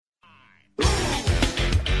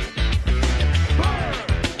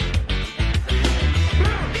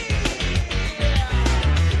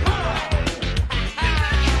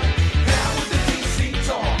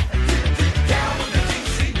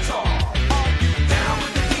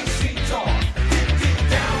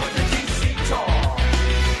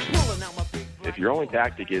your only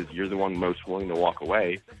tactic is you're the one most willing to walk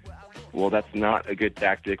away, well, that's not a good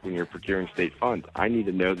tactic when you're procuring state funds. I need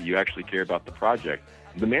to know that you actually care about the project.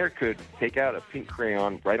 The mayor could take out a pink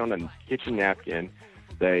crayon, write on a kitchen napkin,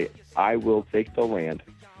 say, I will take the land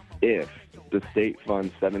if the state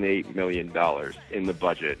funds $7 to $8 million in the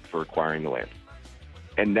budget for acquiring the land.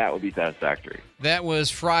 And that would be satisfactory. That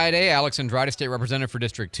was Friday. Alex Andrade, state representative for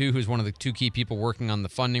District 2, who's one of the two key people working on the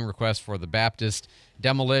funding request for the Baptist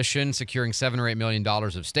demolition, securing $7 or $8 million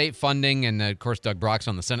of state funding. And, of course, Doug Brock's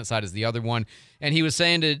on the Senate side is the other one. And he was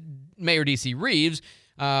saying to Mayor D.C. Reeves,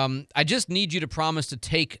 I just need you to promise to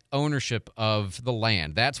take ownership of the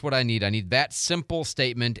land. That's what I need. I need that simple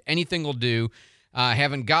statement. Anything will do. I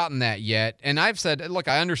haven't gotten that yet. And I've said, look,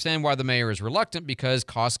 I understand why the mayor is reluctant because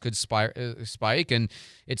costs could spike and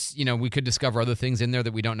it's, we could discover other things in there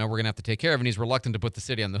that we don't know we're going to have to take care of. And he's reluctant to put the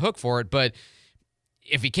city on the hook for it. But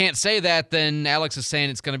if he can't say that, then Alex is saying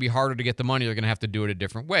it's going to be harder to get the money. They're going to have to do it a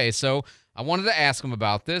different way. So I wanted to ask him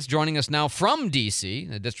about this. Joining us now from D.C.,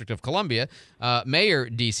 the District of Columbia, Mayor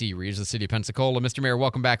D.C. Reeves, the city of Pensacola. Mr. Mayor,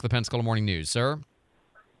 welcome back to the Pensacola Morning News, sir.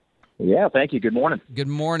 Yeah, thank you. Good morning. Good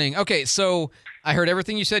morning. Okay, so I heard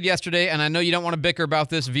everything you said yesterday, and I know you don't want to bicker about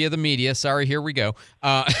this via the media. Sorry, here we go.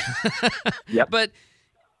 Yep. But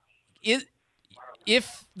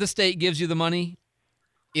if the state gives you the money,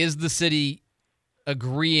 is the city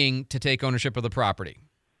agreeing to take ownership of the property?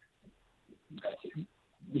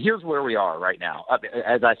 Here's where we are right now.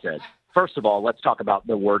 As I said, first of all, let's talk about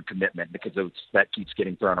the word commitment because that keeps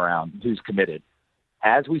getting thrown around. Who's committed?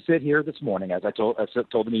 As we sit here this morning, as I told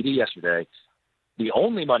the media yesterday, the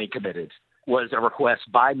only money committed was a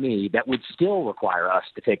request by me that would still require us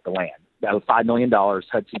to take the land. That was $5 million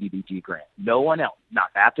HUD CDBG grant. No one else,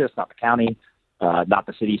 not Baptist, not the county, not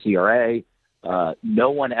the city CRA, no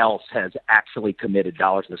one else has actually committed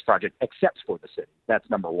dollars to this project except for the city. That's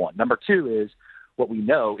number one. Number two is what we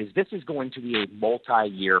know is this is going to be a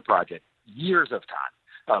multi-year project, years of time.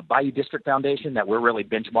 Bayou District Foundation that we're really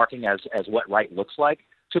benchmarking as what right looks like,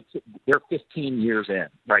 they're 15 years in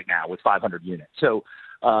right now with 500 units. So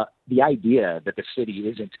the idea that the city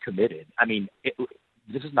isn't committed, I mean,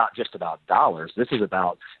 this is not just about dollars. This is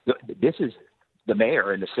the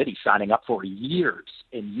mayor and the city signing up for years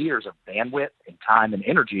and years of bandwidth and time and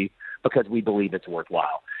energy because we believe it's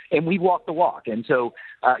worthwhile. And we walk the walk. And so,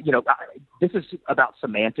 this is about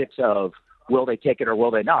semantics of will they take it or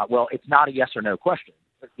will they not? Well, it's not a yes or no question.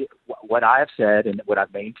 What I have said and what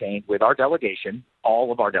I've maintained with our delegation,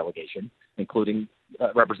 all of our delegation, including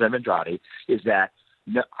Representative Andrade, is that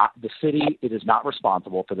the city, it is not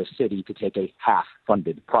responsible for the city to take a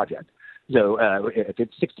half-funded project. So if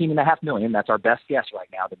it's $16.5 million, that's our best guess right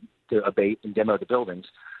now to abate and demo the buildings.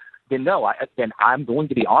 Then then I'm going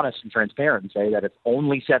to be honest and transparent and say that it's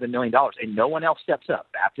only $7 million and no one else steps up,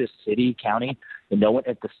 Baptist, city, county, and no one,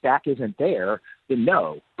 if the stack isn't there, then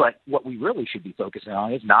no. But what we really should be focusing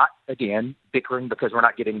on is not, again, bickering because we're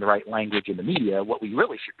not getting the right language in the media. What we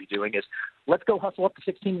really should be doing is let's go hustle up to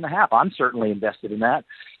 16.5. I'm certainly invested in that.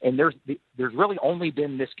 And there's really only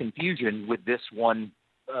been this confusion with this one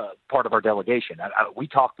part of our delegation. We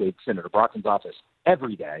talk with Senator Brockson's office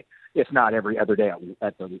every day, if not every other day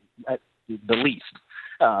at the least.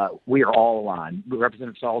 We are all aligned.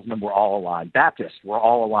 Representative Salzman, we're all aligned. Baptist, we're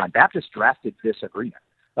all aligned. Baptist drafted this agreement.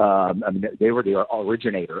 They were the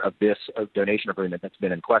originator of this donation agreement that's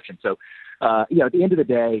been in question. So, at the end of the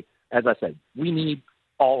day, as I said, we need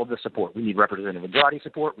all of the support. We need Representative Andrade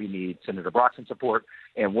support. We need Senator Brockson support.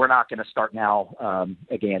 And we're not going to start now,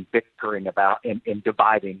 again, bickering about and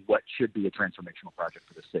dividing what should be a transformational project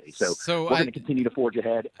for the city. So we're going to continue to forge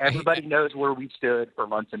ahead. Everybody knows where we've stood for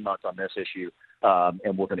months and months on this issue,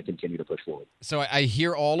 and we're going to continue to push forward. So I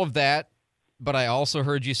hear all of that, but I also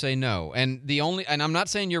heard you say no. And I'm not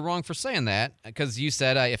saying you're wrong for saying that, because you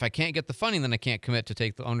said if I can't get the funding, then I can't commit to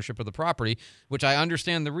take the ownership of the property, which I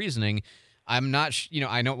understand the reasoning. I'm not,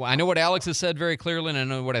 I know what Alex has said very clearly, and I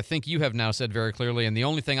know what I think you have now said very clearly. And the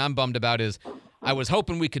only thing I'm bummed about is I was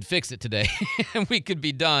hoping we could fix it today and we could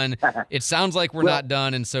be done. It sounds like we're not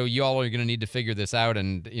done, and so you all are going to need to figure this out.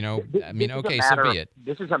 And so be it.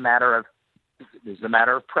 This is a matter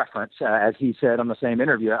of preference, as he said on the same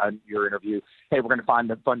interview, your interview. Hey, we're going to find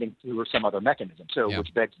the funding through some other mechanism. So,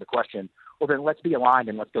 which begs the question. Well, then let's be aligned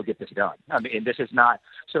and let's go get this done. I mean, this is not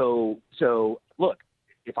so. Look.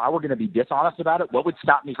 If I were going to be dishonest about it, what would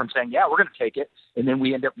stop me from saying, yeah, we're going to take it, and then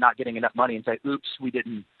we end up not getting enough money and say, oops, we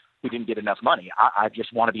didn't get enough money. I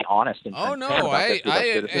just want to be honest. And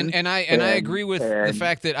I agree with the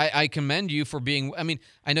fact that I commend you for being. I mean,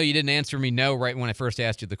 I know you didn't answer me no right when I first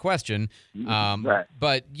asked you the question, right.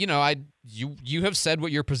 But you have said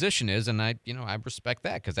what your position is, and I respect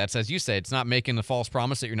that, because that's, as you say, it's not making a false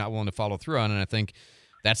promise that you're not willing to follow through on, and I think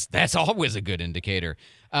that's always a good indicator.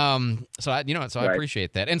 I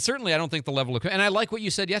appreciate that, and certainly I don't think the level of, and I like what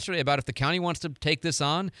you said yesterday about if the county wants to take this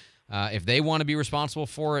on. If they want to be responsible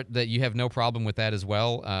for it, that you have no problem with that as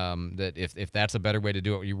well. That if that's a better way to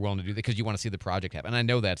do it, you're willing to do that because you want to see the project happen. And I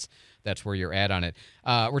know that's where you're at on it.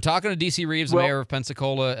 We're talking to D.C. Reeves, mayor of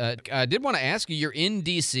Pensacola. I did want to ask you, you're in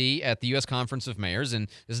D.C. at the U.S. Conference of Mayors, and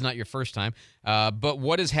this is not your first time. But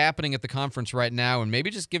what is happening at the conference right now? And maybe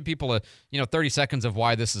just give people 30 seconds of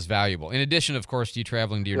why this is valuable. In addition, of course, to you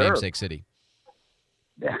traveling to your namesake city.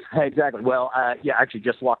 Yeah, exactly. Well, actually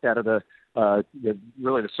just walked out of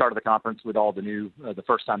really the start of the conference with all the new, the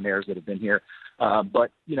first-time mayors that have been here.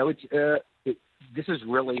 But this is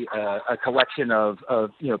really a collection of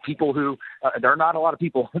people who there are not a lot of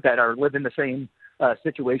people that are living the same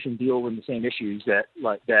situation, deal with the same issues that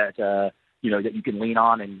you can lean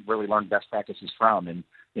on and really learn best practices from. And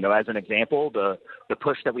as an example, the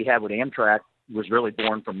push that we had with Amtrak was really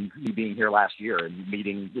born from me being here last year and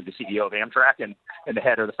meeting with the CEO of Amtrak and the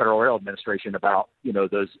head of the Federal Rail Administration about,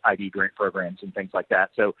 those ID grant programs and things like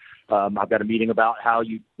that. So I've got a meeting about how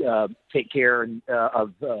you take care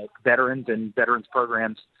of veterans and veterans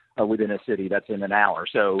programs within a city. That's in an hour.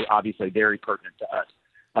 So obviously very pertinent to us.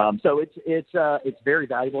 So it's very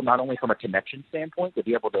valuable, not only from a connection standpoint, to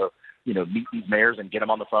be able to, meet these mayors and get them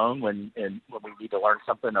on the phone when we need to learn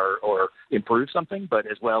something or improve something, but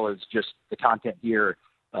as well as just the content here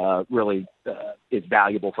really is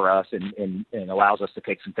valuable for us and allows us to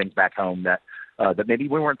take some things back home that maybe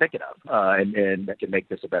we weren't thinking of, and that can make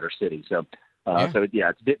this a better city. So,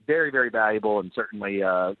 it's very, very valuable, and certainly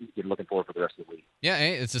looking forward for the rest of the week. Yeah,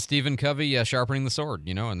 it's a Stephen Covey sharpening the sword,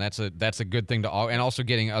 and that's a good thing and also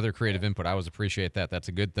getting other creative input. I always appreciate that. That's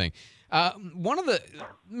a good thing. One of the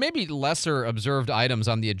maybe lesser observed items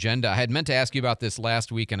on the agenda, I had meant to ask you about this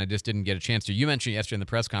last week, and I just didn't get a chance to. You mentioned yesterday in the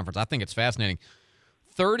press conference. I think it's fascinating.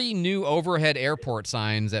 30 new overhead airport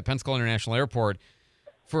signs at Pensacola International Airport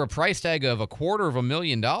for a price tag of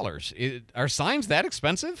 $250,000. Are signs that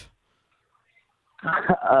expensive?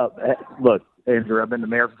 Look, Andrew, I've been the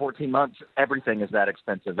mayor for 14 months. Everything is that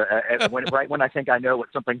expensive. Right when I think I know what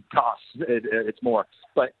something costs, it's more.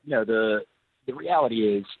 But the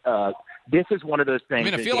reality is, this is one of those things.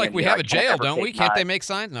 I feel like we have a jail, don't we? Can't they make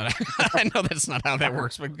signs? No, I know that's not how that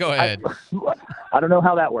works. But go ahead. I don't know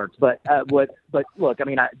how that works, but look,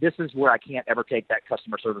 this is where I can't ever take that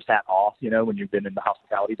customer service hat off. When you've been in the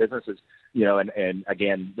hospitality business, and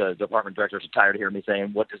again, the department directors are tired of hearing me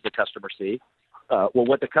saying, "What does the customer see?"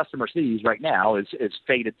 What the customer sees right now is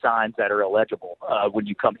faded signs that are illegible when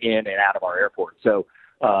you come in and out of our airport. So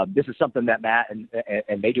this is something that Matt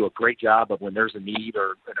and they do a great job of when there's a need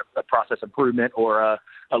or a process improvement or a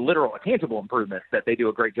tangible improvement, that they do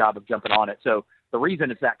a great job of jumping on it. So the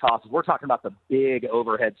reason it's that cost is we're talking about the big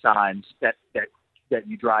overhead signs that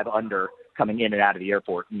you drive under coming in and out of the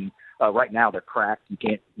airport. And right now they're cracked. You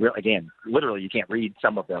can't literally you can't read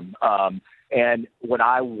some of them. And what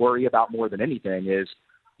I worry about more than anything is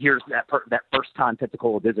here's that first time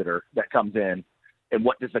Pensacola visitor that comes in, and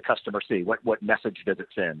what does the customer see? What message does it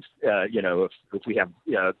send? If we have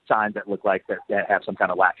signs that look like that have some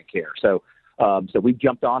kind of lack of care. So we've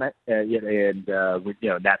jumped on it, and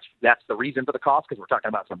that's the reason for the cost, because we're talking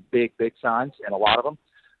about some big signs and a lot of them.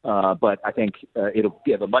 But I think it'll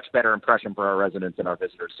give a much better impression for our residents and our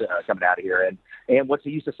visitors coming out of here. And what's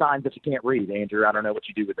the use of signs if you can't read, Andrew? I don't know what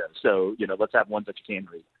you do with them. So, let's have ones that you can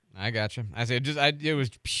read. I got you. It was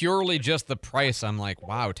purely just the price. I'm like,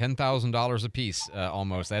 wow, $10,000 a piece,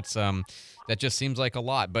 almost. That just seems like a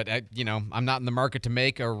lot. But I'm not in the market to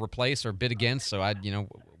make or replace or bid against. So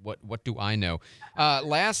what do I know?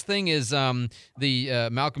 Last thing is the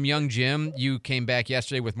Malcolm Young gym. You came back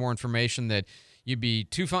yesterday with more information that you'd be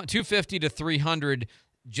 $250 to $300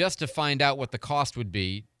 just to find out what the cost would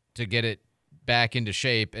be to get it back into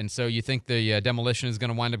shape. And so you think the demolition is going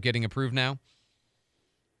to wind up getting approved now?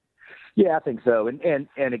 Yeah, I think so.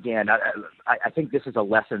 And again, I think this is a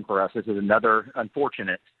lesson for us. This is another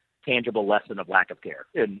unfortunate, tangible lesson of lack of care.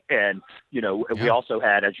 And we also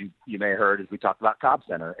had, as you may have heard, as we talked about Cobb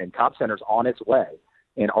Center, and Cobb Center's on its way.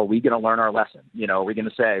 And are we going to learn our lesson? Are we going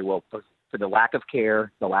to say, well, for the lack of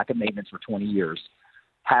care, the lack of maintenance for 20 years,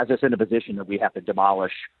 has us in a position that we have to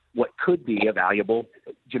demolish what could be a valuable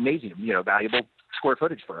gymnasium, valuable square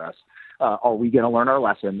footage for us. Are we going to learn our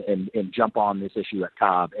lesson and jump on this issue at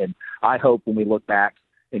Cobb? And I hope when we look back,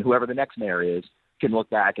 and whoever the next mayor is, can look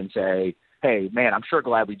back and say, hey, man, I'm sure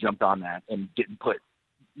glad we jumped on that and didn't put,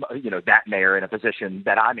 that mayor in a position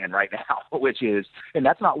that I'm in right now, which is, and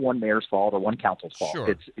that's not one mayor's fault or one council's fault. Sure.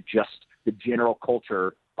 It's just the general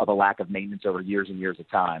culture of a lack of maintenance over years and years of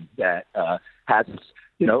time that has us.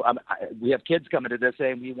 We have kids coming to this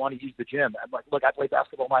saying we want to use the gym. I'm like, look, I played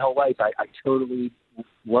basketball my whole life. I totally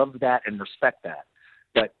love that and respect that.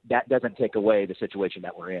 But that doesn't take away the situation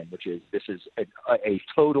that we're in, which is this is a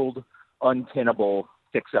totaled, untenable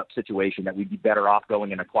fix-up situation that we'd be better off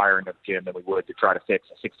going and acquiring a gym than we would to try to fix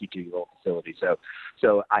a 62-year-old facility.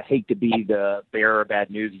 So I hate to be the bearer of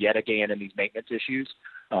bad news yet again in these maintenance issues,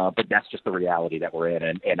 but that's just the reality that we're in,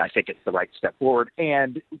 and I think it's the right step forward.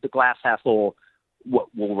 And the glass half full,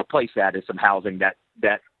 what will replace that is some housing that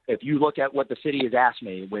if you look at what the city has asked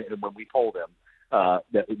me when we polled them,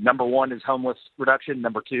 that number one is homeless reduction.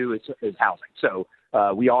 Number two is housing. So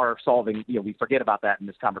we are solving, we forget about that in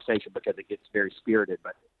this conversation because it gets very spirited.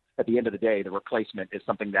 But at the end of the day, the replacement is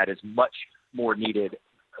something that is much more needed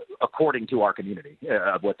according to our community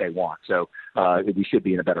of what they want. So we should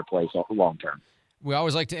be in a better place long term. We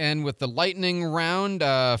always like to end with the lightning round.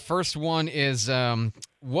 First one is,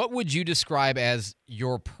 what would you describe as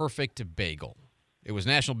your perfect bagel? It was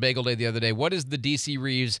National Bagel Day the other day. What is the DC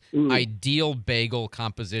Reeves ideal bagel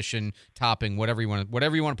composition, topping, whatever you want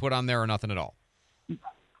to put on there, or nothing at all?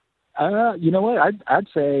 You know what? I'd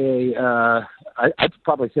say I'd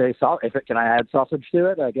probably say can I add sausage to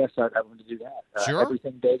it? I guess I want to do that. Sure.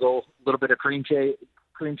 Everything bagel, a little bit of cream cheese,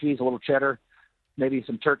 a little cheddar, maybe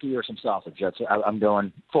some turkey or some sausage. I'm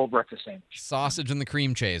going full breakfast sandwich. Sausage and the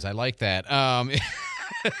cream cheese. I like that. I'm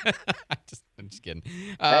just kidding.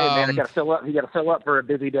 Hey man, I got to fill up. You got to fill up for a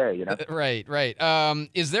busy day, Right.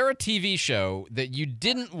 Is there a TV show that you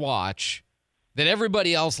didn't watch that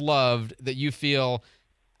everybody else loved that you feel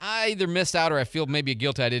I either missed out or I feel maybe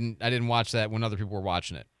guilty I didn't watch that when other people were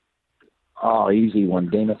watching it? Oh, easy one.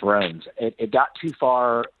 Game of Thrones. It got too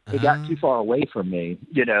far. It got too far away from me.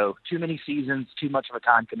 Too many seasons, too much of a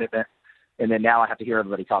time commitment. And then now I have to hear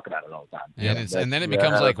everybody talk about it all the time. And then it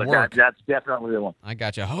becomes like work. That's definitely the one. I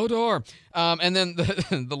got you. Hodor. And then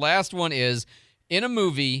the last one is, in a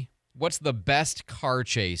movie, what's the best car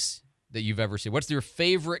chase that you've ever seen? What's your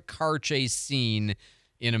favorite car chase scene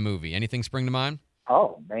in a movie? Anything spring to mind?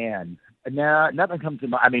 Oh, man. No, nothing comes to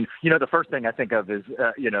mind. I mean, the first thing I think of is,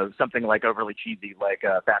 something like overly cheesy, like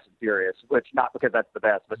Fast and Furious, which not because that's the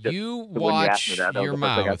best, but just you when watch you asked me that your was the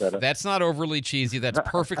first mouth. thing I said. That's not overly cheesy. That's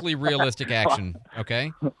perfectly realistic action.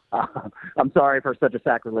 Okay. I'm sorry for such a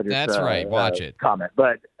sacrilegious. That's right. Watch it. Comment,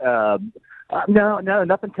 but no,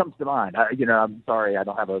 nothing comes to mind. I'm sorry, I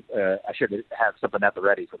don't have I should have something at the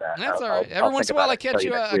ready for that. That's all right. Every once in a while, I catch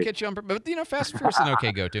you on. But Fast and Furious is an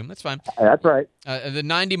okay go-to. That's fine. That's right. The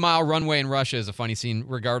 90-mile runway in Russia is a funny scene,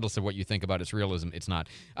 regardless of what you think about its realism. It's not.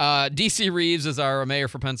 D.C. Reeves is our mayor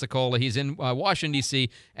for Pensacola. He's in Washington, D.C.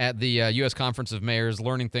 at the U.S. Conference of Mayors,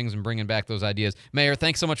 learning things and bringing back those ideas. Mayor,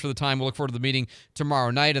 thanks so much for the time. We'll look forward to the meeting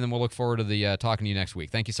tomorrow night, and then we'll look forward to the talking to you next week.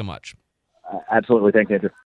 Thank you so much. Absolutely. Thanks, Andrew.